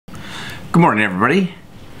Good morning, everybody.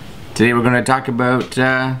 Today we're going to talk about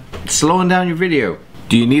slowing down your video.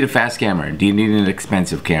 Do you need a fast camera? Do you need an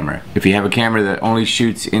expensive camera? If you have a camera that only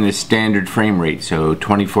shoots in a standard frame rate, so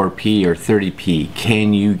 24p or 30p,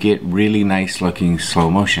 can you get really nice looking slow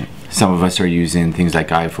motion? Some of us are using things like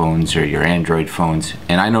iPhones or your Android phones,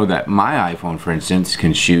 and I know that my iPhone, for instance,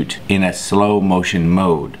 can shoot in a slow motion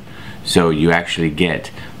mode. So you actually get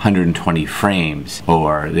 120 frames,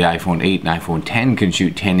 or the iPhone 8 and iPhone 10 can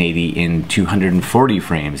shoot 1080 in 240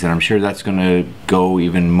 frames, and I'm sure that's going to go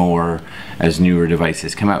even more as newer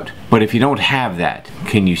devices come out. But if you don't have that,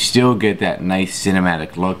 can you still get that nice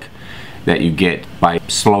cinematic look that you get by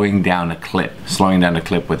slowing down a clip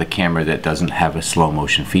with a camera that doesn't have a slow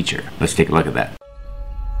motion feature? Let's take a look at that.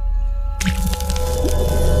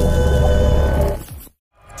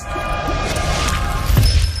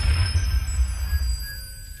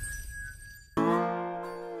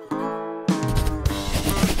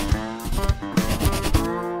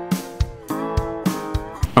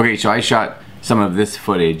 Okay, so I shot some of this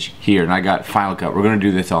footage here and I got Final Cut. We're going to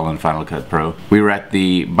do this all in Final Cut Pro. We were at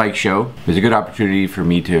the bike show. It was a good opportunity for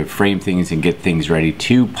me to frame things and get things ready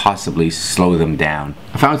to possibly slow them down.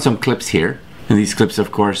 I found some clips here, and these clips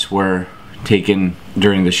of course were taken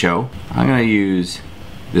during the show. I'm going to use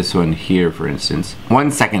this one here, for instance. 1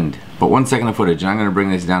 second of footage, and I'm going to bring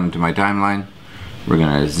this down into my timeline. We're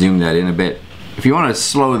going to zoom that in a bit. If you want to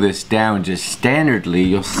slow this down just standardly,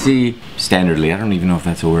 you'll see, I don't even know if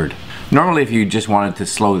that's a word. Normally if you just wanted to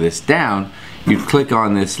slow this down, you'd click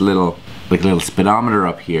on this little speedometer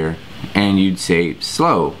up here and you'd say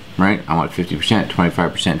slow, right? I want 50%,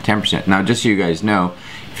 25%, 10%. Now just so you guys know,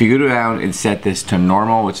 if you go down and set this to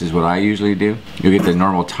normal, which is what I usually do, you'll get the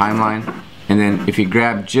normal timeline. And then if you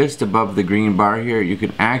grab just above the green bar here, you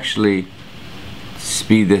can actually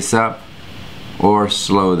speed this up or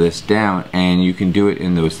slow this down, and you can do it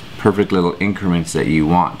in those perfect little increments that you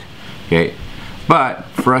want. Okay, but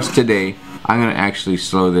for us today, I'm going to actually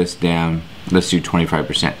slow this down. Let's do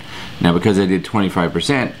 25%. Now because I did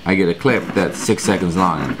 25%, I get a clip that's 6 seconds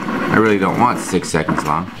long. I really don't want 6 seconds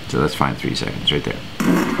long, so let's find 3 seconds right there.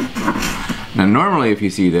 Now normally if you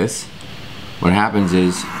see this, what happens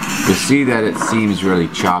is you'll see that it seems really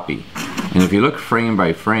choppy. And if you look frame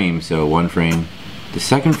by frame, so one frame, the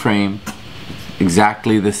second frame,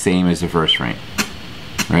 exactly the same as the first frame,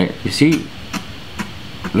 right? You see,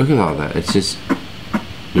 look at all that. It's just,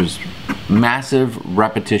 there's massive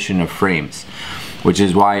repetition of frames, which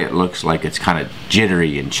is why it looks like it's kind of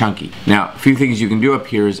jittery and chunky. Now, a few things you can do up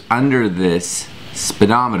here is under this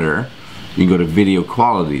speedometer, you can go to video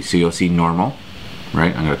quality. So you'll see normal,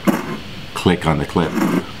 right? I'm gonna click on the clip.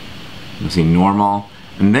 You'll see normal,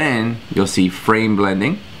 and then you'll see frame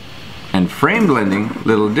blending, and frame blending, a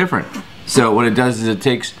little different. So what it does is it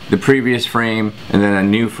takes the previous frame and then a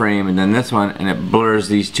new frame and then this one, and it blurs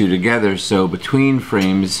these two together. So between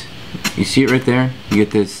frames, you see it right there? You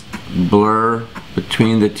get this blur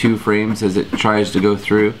between the two frames as it tries to go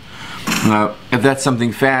through. Now, if that's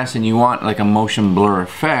something fast and you want like a motion blur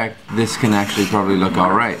effect, this can actually probably look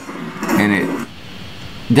alright. And it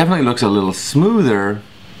definitely looks a little smoother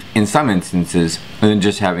in some instances than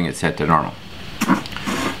just having it set to normal.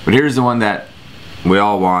 But here's the one that we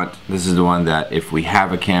all want. This is the one that if we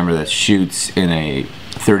have a camera that shoots in a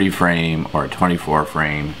 30 frame or a 24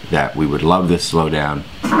 frame, that we would love this slow down.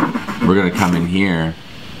 We're going to come in here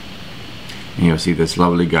and you'll see this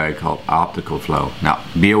lovely guy called Optical Flow. Now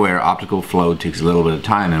be aware, Optical Flow takes a little bit of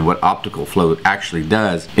time, and what Optical Flow actually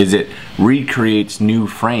does is it recreates new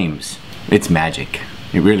frames. It's magic.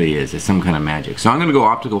 It really is. It's some kind of magic. So I'm going to go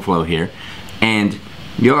Optical Flow here, and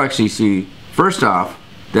you'll actually see, first off,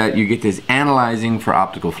 that you get this analyzing for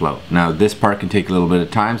optical flow. Now this part can take a little bit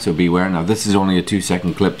of time, so beware. Now this is only a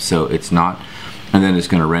 2-second clip, so it's not. And then it's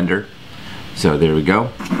going to render. So there we go.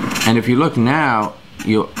 And if you look now,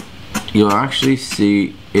 you'll actually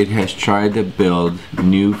see it has tried to build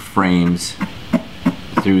new frames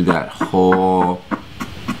through that whole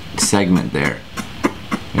segment there.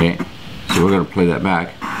 Okay, so we're going to play that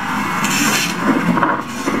back.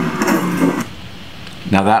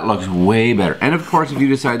 Now that looks way better. And of course, if you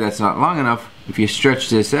decide that's not long enough, if you stretch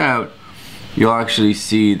this out, you'll actually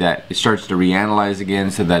see that it starts to reanalyze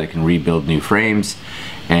again so that it can rebuild new frames,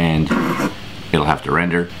 and it'll have to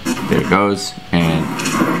render. There it goes, and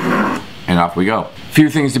off we go. A few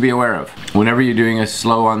things to be aware of. Whenever you're doing a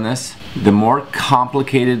slow on this, the more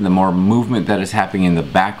complicated, the more movement that is happening in the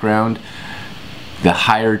background, the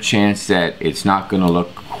higher chance that it's not going to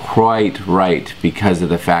look quite right because of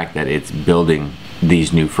the fact that it's building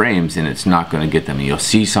these new frames, and it's not going to get them. You'll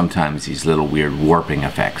see sometimes these little weird warping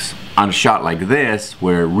effects. On a shot like this,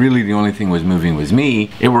 where really the only thing was moving was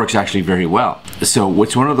me, it works actually very well. So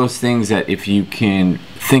it's one of those things that if you can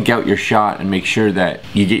think out your shot and make sure that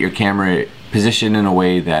you get your camera positioned in a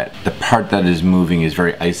way that the part that is moving is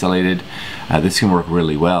very isolated, this can work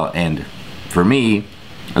really well. And for me,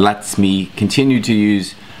 it lets me continue to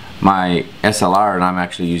use my SLR, and I'm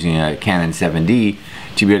actually using a Canon 7D,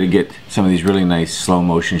 to be able to get some of these really nice slow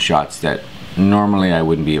motion shots that normally I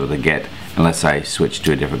wouldn't be able to get unless I switched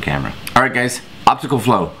to a different camera. Alright guys, Optical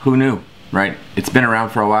Flow, who knew, right? It's been around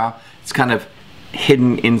for a while. It's kind of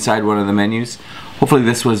hidden inside one of the menus. Hopefully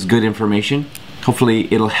this was good information.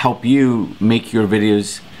 Hopefully it'll help you make your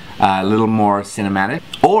videos a little more cinematic,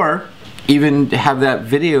 or even have that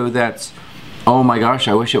video that's, oh my gosh,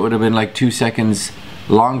 I wish it would have been like 2 seconds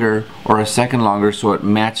longer or a second longer so it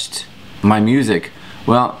matched my music.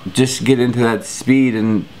 Well, just get into that speed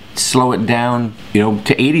and slow it down, you know,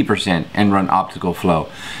 to 80% and run Optical Flow.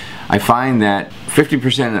 I find that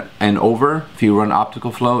 50% and over, if you run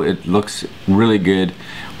Optical Flow, it looks really good.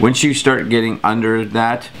 Once you start getting under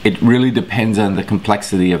that, it really depends on the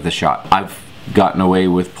complexity of the shot. I've gotten away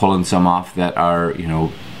with pulling some off that are, you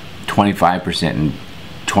know, 25% and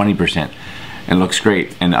 20% and looks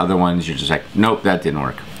great, and other ones you're just like, nope, that didn't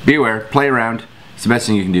work. Be aware, play around. It's the best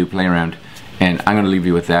thing you can do, play around. And I'm gonna leave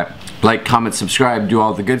you with that. Like, comment, subscribe, do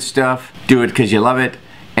all the good stuff. Do it because you love it,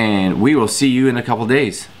 and we will see you in a couple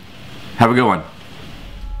days. Have a good one.